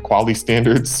to my quality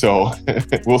standards. So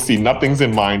we'll see. Nothing's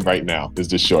in mind right now is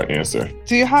the short answer.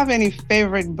 Do you have any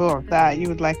favorite book that you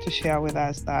would like to share with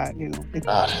us that,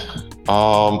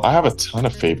 I have a ton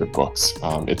of favorite books.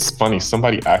 It's funny.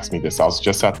 Somebody asked me this.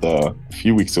 A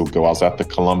few weeks ago, I was at the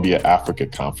Columbia Africa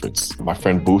Conference. My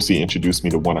friend Boosie introduced me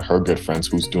to one of her good friends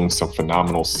who's doing some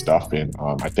phenomenal stuff in,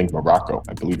 I think, Morocco.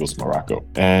 I believe it was Morocco.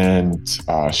 And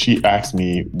she asked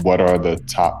me, what are the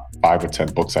top 5 or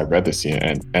 10 books I read this year,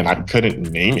 and I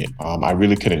couldn't name it. I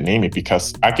really couldn't name it,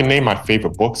 because I can name my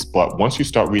favorite books, but once you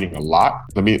start reading a lot lot,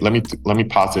 let me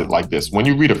posit it like this. When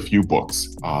you read a few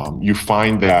books, you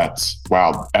find that,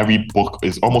 wow,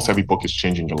 almost every book is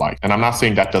changing your life. And I'm not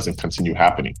saying that doesn't continue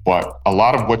happening, but a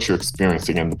lot of what you're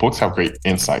experiencing, and the books have great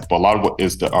insight, but a lot of what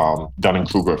is the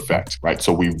Dunning-Kruger effect, right?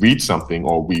 So we read something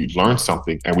or we learn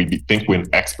something and we think we're an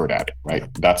expert at it, right?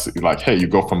 That's like, hey, you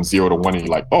go from 0 to 1 and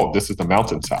you're like, oh, this is the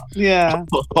mountaintop. Yeah.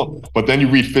 But then you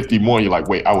read 50 more and you're like,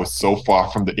 wait, I was so far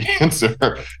from the answer.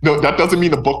 No, that doesn't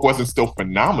mean the book wasn't still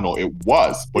phenomenal. It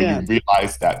was, but you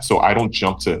realize that. So I don't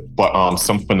jump to, but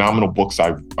some phenomenal books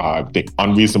I think,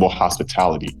 Unreasonable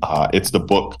Hospitality. It's the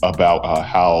book about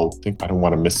how, I don't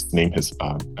want to misname his,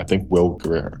 I think Will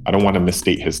Greer. I don't want to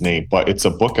misstate his name, but it's a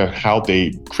book of how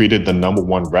they created the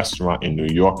 #1 restaurant in New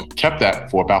York, kept that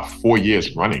for about 4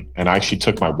 years running. And I actually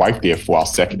took my wife there for our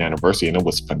 2nd anniversary and it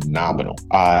was phenomenal.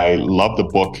 I love the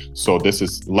book. So this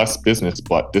is less business,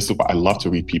 but this is what I love to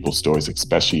read people's stories,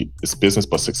 especially it's business,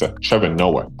 but success. Trevor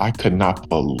Noah. I could not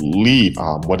believe,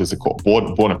 what is it called?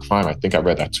 Born a Crime. I think I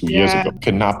read that 2 years ago.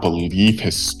 Could not believe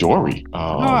his story. No,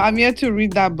 I'm yet to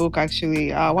read that book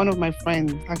actually. One of my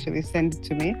friends actually sent it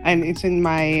to me and it's in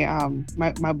my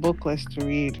my book list to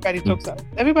read.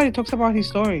 Everybody talks about his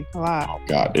story a lot. Oh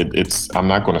God, I'm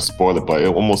not going to spoil it, but it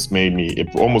almost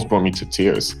brought me to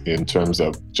tears in terms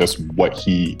of just what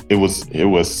it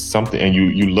was something. And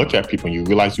you look at people and you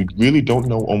realize you really don't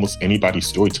know almost anybody's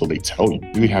story till they tell you.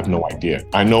 You really have no idea.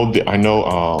 I know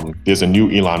there's a new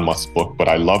Elon Musk book, but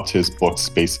I loved his book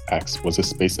SpaceX. Was it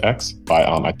SpaceX? By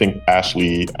I think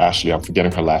Ashley, I'm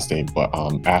forgetting her last name, but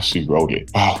Ashley wrote it.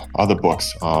 Oh, other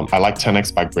books. I like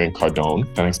 10X by Grant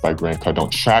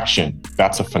Cardone. Traction.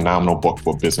 That's a phenomenal book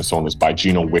for business owners by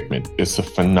Gino Wickman. It's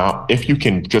if you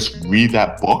can just read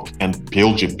that book and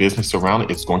build your business around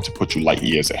it, it's going to put you light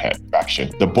years ahead.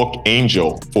 Traction. The book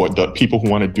Angel, for the people who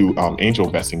want to do angel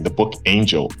investing, the book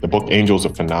Angel is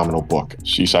a phenomenal book.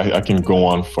 Sheesh, I can go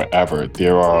on forever.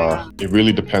 It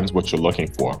really depends what you're looking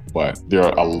for, but there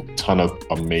are a ton of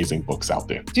amazing books out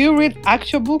there. Do you read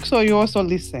actual books or you also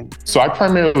listen? So I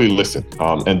primarily listen,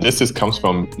 and this comes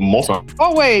from most of.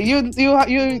 Oh wait, you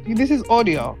this is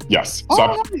audio. Yes.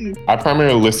 So I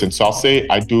primarily listen. So I'll say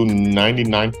I do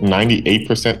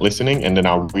 98% listening, and then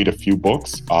I'll read a few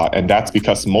books. And that's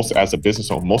because as a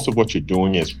business owner, most of what you're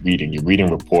doing is reading. You're reading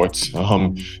reports,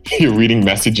 you're reading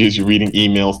messages, you're reading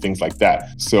emails, things like that.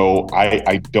 So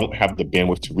I don't have the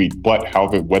bandwidth to read. But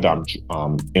however, whether I'm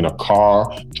in a car,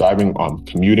 driving,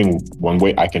 commuting one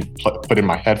way, I can put in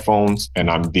my headphones and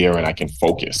I'm there and I can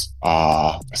focus.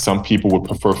 Some people would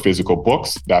prefer physical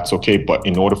books. That's okay. But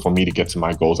in order for me to get to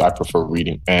my goals, I prefer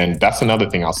reading. And that's another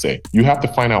thing I'll say. You have to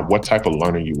find out what type of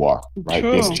learner you are, right?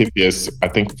 There's I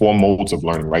think 4 modes of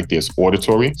learning, right? There's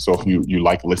auditory. So if you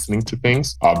like listening to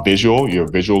things, visual, you're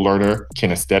a visual learner.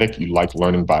 Kinesthetic, you like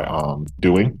learning by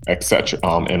doing, etc.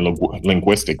 And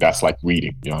linguistic, that's like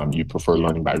reading. You prefer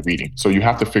learning by reading. So you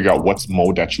have to figure out what's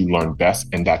mode that you learn best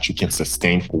and that you can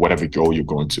sustain for whatever goal you're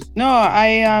going to. No,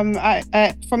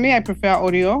 I for me, I prefer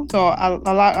audio. So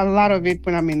a lot of it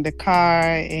when I'm in the car,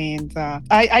 and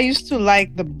I used to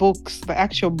like the books, the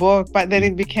actual book, but then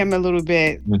it became a little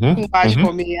bit too much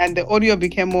for me, and the audio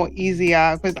became more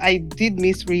easier because I did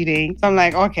miss reading. So I'm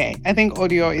like, okay, I think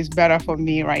audio is better for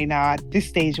me right now at this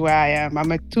stage where I am.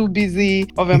 I'm too busy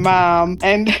of a mom,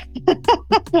 and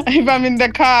if I'm in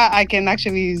the car, I can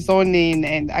actually zone in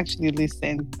and actually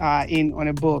listen in on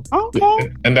a book. Okay.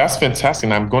 And that's fantastic.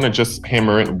 And I'm going to just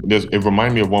hammer in. It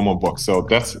reminded me of one more book. So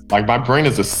that's like my brain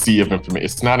is a sea of information.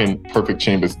 It's not in perfect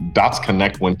chambers. Dots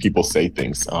connect when people say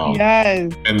things.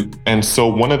 Yes. And so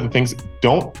one of the things,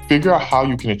 don't figure out how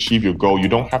you can achieve your goal. You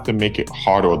don't have to make it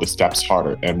harder or the steps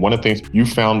harder. And one of the things you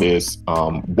found is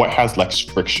what has less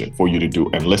friction for you to do.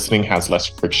 And listening has less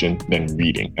friction than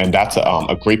reading. And that's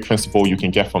a great principle you can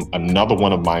get from another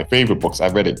one of my favorite books. I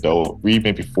read it though,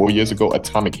 maybe 4 years ago,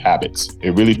 Atomic Habits.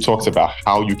 It really talks about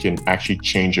how you can actually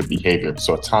change your behavior.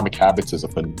 So Atomic Habits is a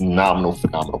phenomenal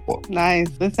book. Nice.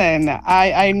 Listen,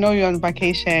 I know you're on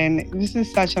vacation. This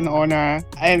is such an honor.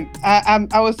 And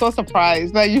I was so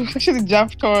surprised that you actually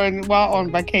jumped on while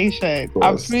on vacation.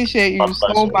 I appreciate you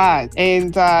so much.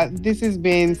 And this has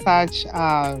been such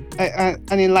an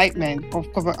enlightenment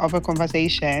of a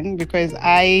conversation, because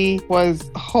I was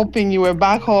hoping you were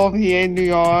back home here in New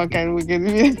York and we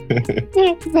could.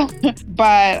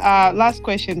 But last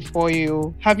question for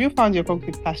you. Have you found your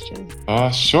concrete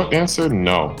pastures? Short answer,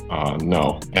 no.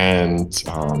 No. And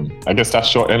I guess that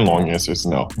short and long answer is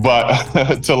no.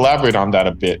 But to elaborate on that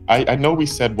a bit, I know we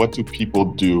said, what do people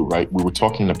do, right? We were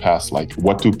talking in the past, like,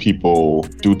 what do people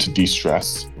do to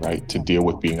de-stress, right? To deal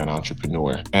with being an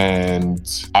entrepreneur.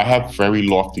 And I have very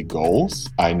lofty goals.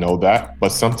 I know that.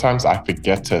 But sometimes I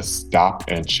forget to stop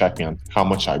and check in how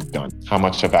much I've done, how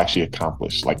much I've actually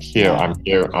accomplished. Like here, I'm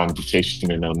here on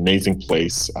vacation in an amazing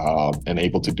place and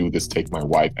able to do this, take my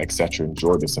wife, etc.,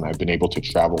 enjoy this. And I've been able to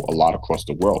travel a lot across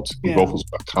the world. We both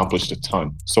accomplished a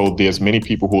ton. So there's many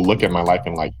people who look at my life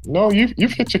and like, no, you've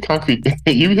hit your concrete.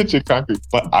 You hit your concrete.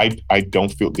 But I don't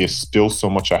feel there's still so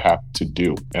much I have to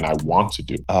do and I want to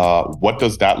do. What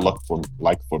does that look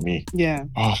like for me? Yeah.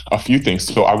 A few things.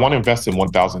 So I want to invest in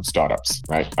 1,000 startups,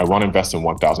 right? I want to invest in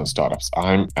 1,000 startups.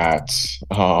 I'm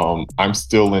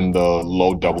still in the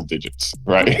low double digits,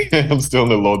 right? I'm still in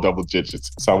the low double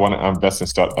digits. So I want to invest in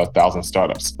 1,000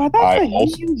 startups. But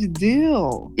that's huge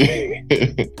deal.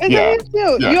 It's a huge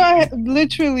deal. Yeah. You are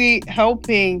literally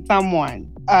helping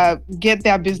someone get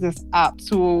their business up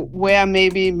to where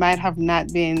maybe might have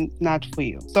not been not for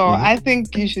you. So I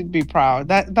think you should be proud.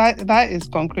 That is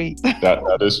concrete.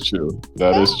 That is true.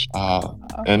 That is true.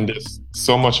 And there's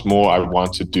so much more I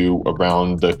want to do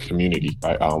around the community.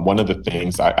 Right? One of the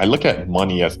things I look at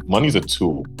money as money's a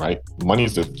tool, right? Money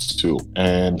is a tool,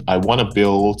 and I want to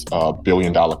build a $1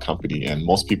 billion company. And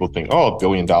most people think, oh, $1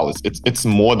 billion. It's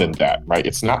more than that, right?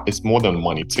 It's not. It's more than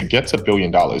money. To get to $1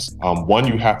 billion, one,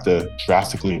 you have to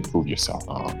drastically improve yourself,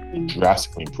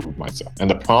 drastically improve myself, and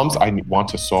the problems I want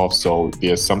to solve. So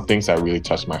there's some things that really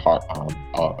touch my heart.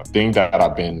 A thing that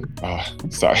I've been,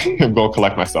 sorry, I'm going to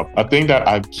collect myself. A thing that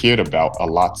I've cared about a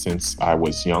lot since I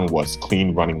was young was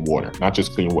clean running water. Not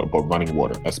just clean water, but running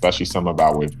water. Especially some of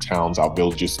our towns, our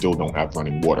villages still don't have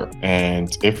running water.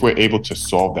 And if we're able to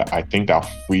solve that, I think that'll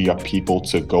free up people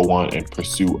to go on and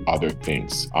pursue other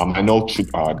things. I know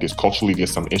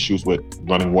there's some issues with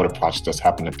running water projects that's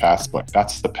happened in the past, but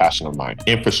that's the passion of mine.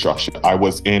 Infrastructure. I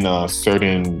was in a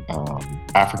certain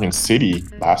African city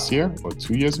last year or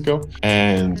 2 years ago,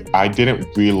 and I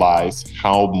didn't realize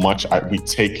how much we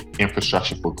take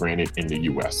infrastructure for granted in the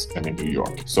US and in New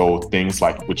York. So things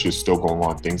like, which is still going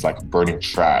on, things like burning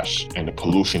trash and the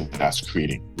pollution that's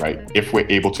creating, right? If we're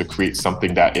able to create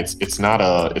something that it's not,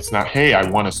 hey, I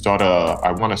want to start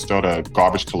a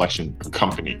garbage collection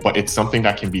company, but it's something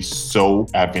that can be so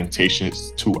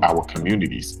advantageous to our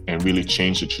communities and really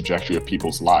change the trajectory of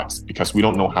people's lives, because we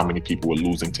don't know how many people are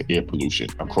losing to air pollution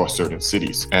across certain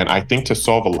cities. And I think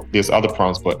there's other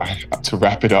problems, but to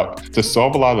wrap it up, to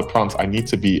solve a lot of the problems, I need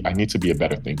to be a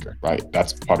better thinker, right?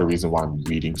 That's part of the reason why I'm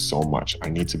reading so much. I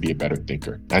need to be a better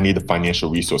thinker. I need a financial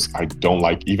resource. I don't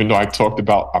like, even though I talked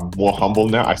about I'm more humble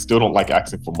now, I still don't like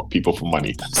asking for people for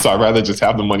money. So I'd rather just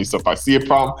have the money. So if I see a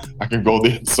problem, I can go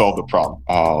there and solve the problem.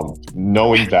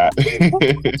 Knowing that.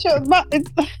 But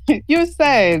you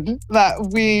said that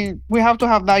we have to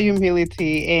have that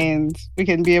humility and we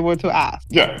can be able to ask.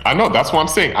 Yeah, I know. That's what I'm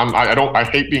saying. I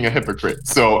hate being a hypocrite.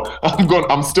 So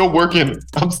I'm still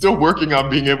working on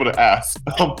being able to ask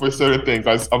for certain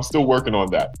things. I'm still working on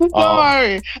that. Don't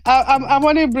worry. I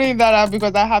want to bring that up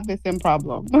because I have the same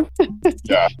problem.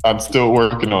 Yeah, I'm still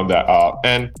working on that.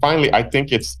 And finally, I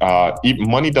think it's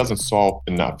money doesn't solve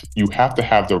enough. You have to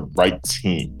have the right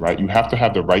team, right? You have to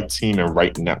have the right team and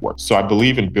right network. So I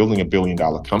believe in building a $1 billion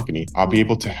company. I'll be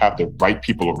able to have the right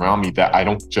people around me that I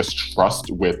don't just trust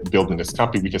with building this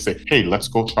company. We can say, hey, let's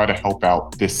go try to help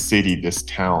out this city, this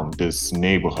town, this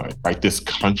neighborhood, right? This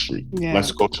country. Yeah.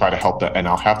 Let's go try to help that. And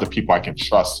I'll have the people I can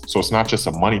trust. So it's not just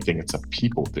a money thing, it's a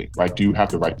people thing, right? Do you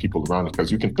have the right people around it?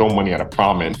 Because you can throw money at a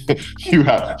problem and you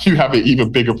have an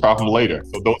even bigger problem later.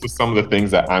 So those are some of the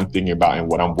things that I'm thinking about and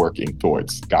what I'm working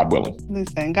towards, God willing.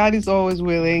 Listen, God is always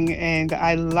willing, and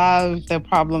I love the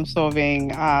problem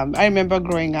solving. I remember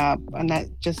growing up, and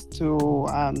just to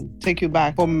take you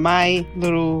back for my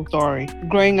little story.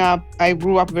 Growing up, I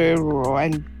grew up very rural,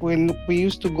 and when we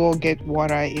used to go get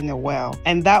water in a well,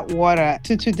 and that water,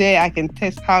 to today, I can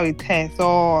taste how it tastes.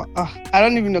 So I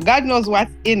don't even know. God knows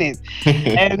what's in it.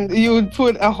 And you would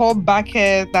put a whole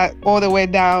bucket that all the way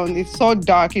down. It's so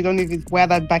dark, you don't even where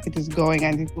that bucket is going,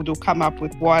 and it would come up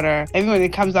with water. And when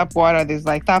it comes up water, there's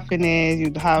like stuff in it.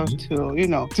 You'd have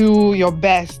to, do your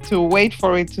best to wait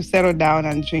for it to settle down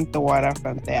and drink the water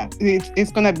from there.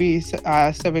 It's going to be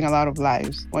serving a lot of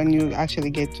lives when you actually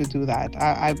get to do that.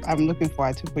 I'm looking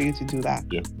forward for you to do that.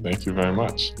 Yeah, thank you very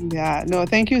much. Yeah, no,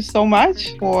 thank you so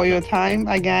much for your time.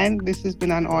 Again, this has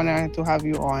been an honor to have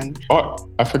you on. Oh,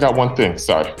 I forgot one thing.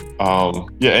 Sorry.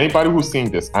 Anybody who's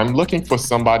seeing this, I'm looking for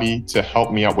somebody to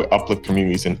help me out with Uplift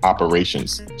communities and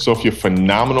operations. So if you're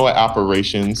phenomenal at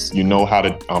operations, you know how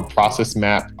to process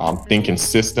map, think in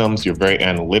systems, you're very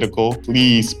analytical,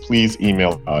 please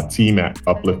email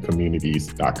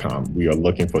team@upliftcommunities.com. We are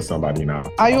looking for somebody now.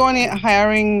 Are you only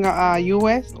hiring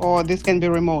US or this can be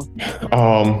remote?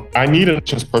 I need a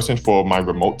just person for my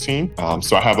remote team.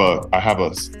 So I have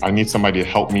I need somebody to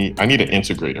help me. I need an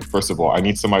integrator. First of all, I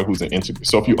need somebody who's an integrator.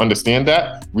 So if you understand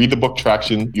that, read the book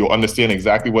Traction. You'll understand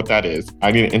exactly what that is.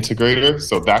 I need an integrator.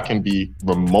 So that can be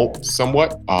remote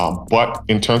somewhat. But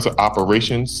in terms of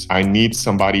operations, I need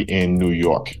somebody in New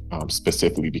York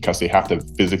specifically because they have to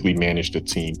physically manage the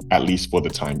team, at least for the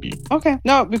time being. Okay.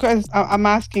 No, because I'm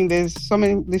asking, there's so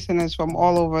many listeners from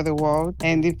all over the world.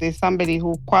 And if there's somebody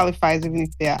who qualifies, even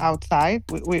if they're outside,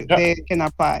 they can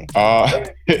apply.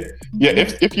 Yeah,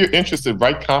 if you're interested,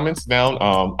 write comments down.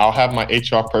 I'll have my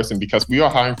HR person because we are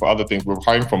hiring for other things. We're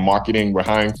hiring for marketing. We're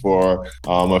hiring for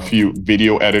a few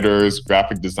video editors,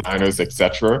 graphic designers,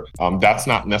 etc. That's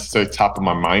not necessarily top of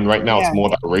my mind right now. It's more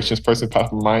the operations person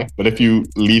top of mind. But if you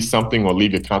leave something or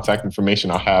leave your contact information,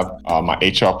 I'll have my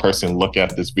HR person look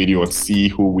at this video and see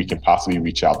who we can possibly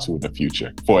reach out to in the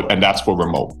future. And that's for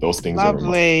remote. Those things are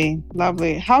remote.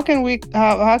 Lovely. How can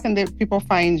the people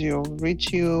find you,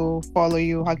 reach you, follow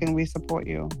you? How can we support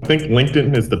you? I think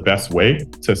LinkedIn is the best way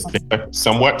to stay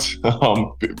somewhat.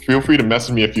 Feel free to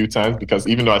message me a few times because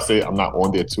even though I say I'm not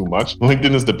on there too much,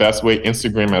 LinkedIn is the best way.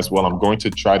 Instagram as well. I'm going to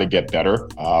try to get better.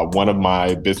 One of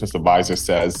my business advisors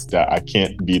says that I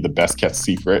can't be the best kept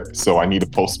secret, so I need to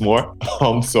post more.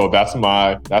 So that's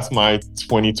my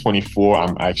 2024.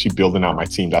 I'm actually building out my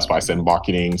team. That's why I said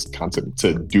marketing content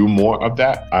to do more of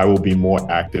that. I will be more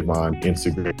active on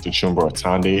Instagram, Achumboro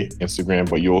Ataande Instagram,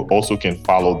 but you also can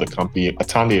follow the company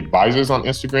Ataande Advisors on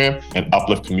Instagram and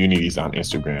Uplift Communities on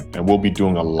Instagram. And we'll be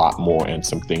doing a lot more and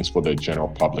some things for the general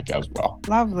public as well.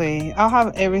 Lovely. I'll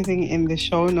have everything in the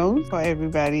show notes for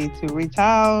everybody to reach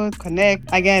out, connect.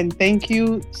 Again, thank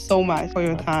you so much for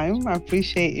your time. I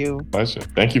appreciate you. Pleasure.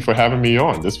 Thank you for having me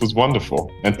on. This was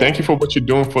wonderful. And thank you for what you're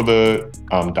doing for the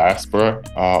diaspora,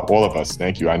 all of us.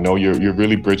 Thank you. I know you're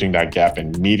really bridging that gap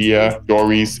in media,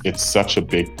 stories. It's such a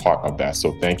big part of that.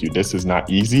 So thank you. This is not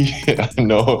easy. I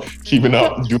know keeping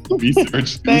up, doing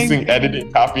research, using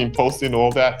editing, copying, posting,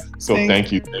 all that. So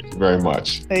thank you. Thank you very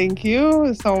much. Thank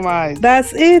you so much.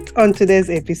 That's it on today's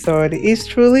episode. It's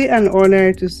truly an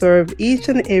honor to serve each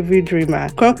and every dreamer.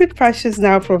 Concrete Pastures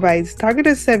now provides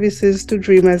targeted services to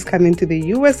dreamers coming to the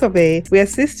US of A. We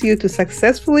assist you to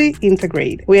successfully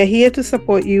integrate. We are here to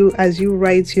support you as you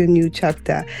write your new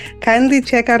chapter. Kindly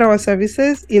check out our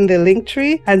services in the link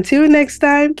tree. Until next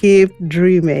time, keep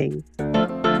dreaming.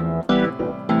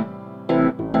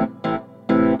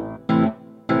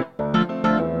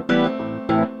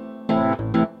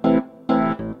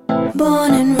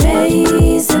 Born and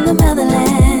raised in the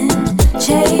motherland,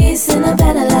 chasing a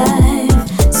better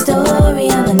life. Story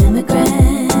of an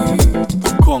immigrant.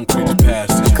 Concrete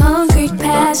pastures. Concrete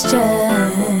pastures.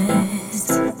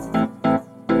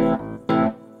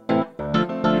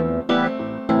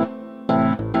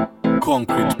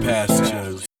 Concrete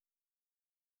pastures.